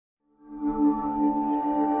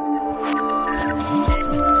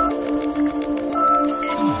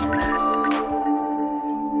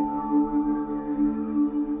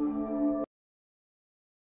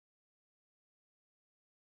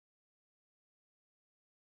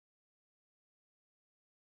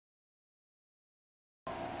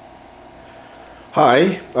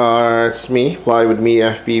Hi, it's me, Fly with me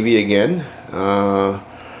FPV again.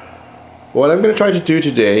 What I'm going to try to do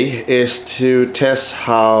today is to test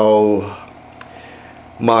how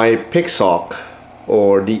my pick sock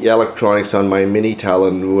or the electronics on my Mini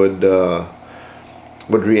Talon would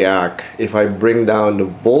react if I bring down the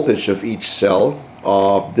voltage of each cell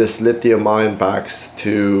of this lithium-ion packs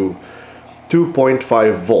to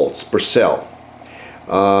 2.5 volts per cell.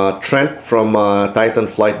 Trent from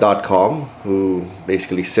Titanflight.com, who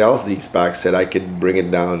basically sells these packs, said I could bring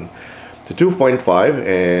it down to 2.5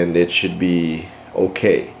 and it should be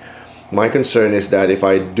okay. My concern is that if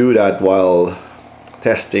I do that while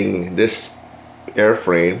testing this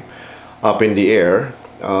airframe up in the air,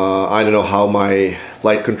 I don't know how my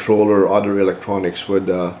flight controller or other electronics would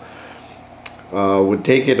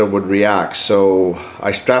take it or would react. So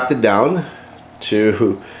I strapped it down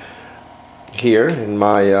to here in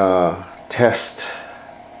my test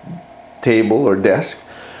table or desk,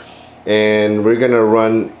 and we're gonna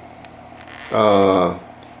run the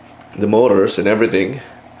motors and everything,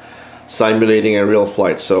 simulating a real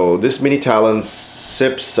flight. So this Mini Talon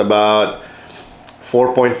sips about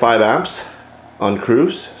 4.5 amps on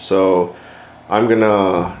cruise, so I'm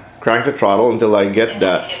gonna crank the throttle until I get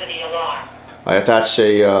that. I attach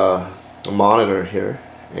a monitor here,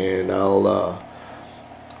 and I'll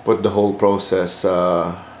put the whole process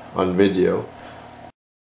on video.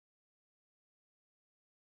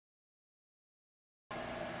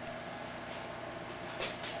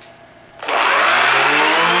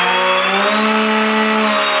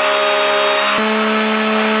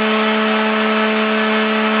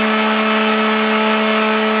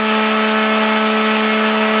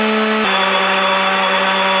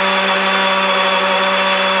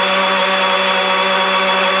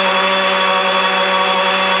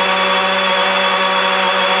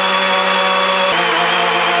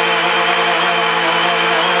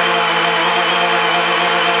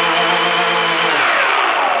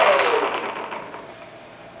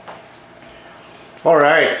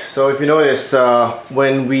 Alright, so if you notice,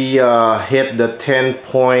 when we hit the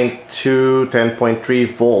 10.2, 10.3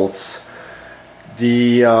 volts,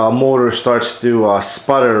 the motor starts to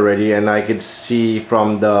sputter already, and I could see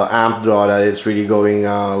from the amp draw that it's really going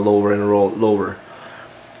lower and lower.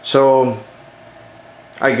 So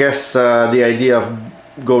I guess the idea of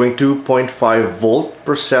going 2.5 volt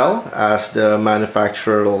per cell, as the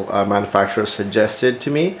manufacturer suggested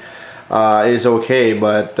to me, is okay,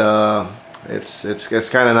 but it's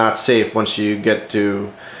kind of not safe once you get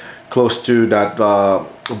to close to that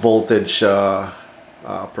voltage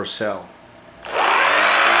per cell.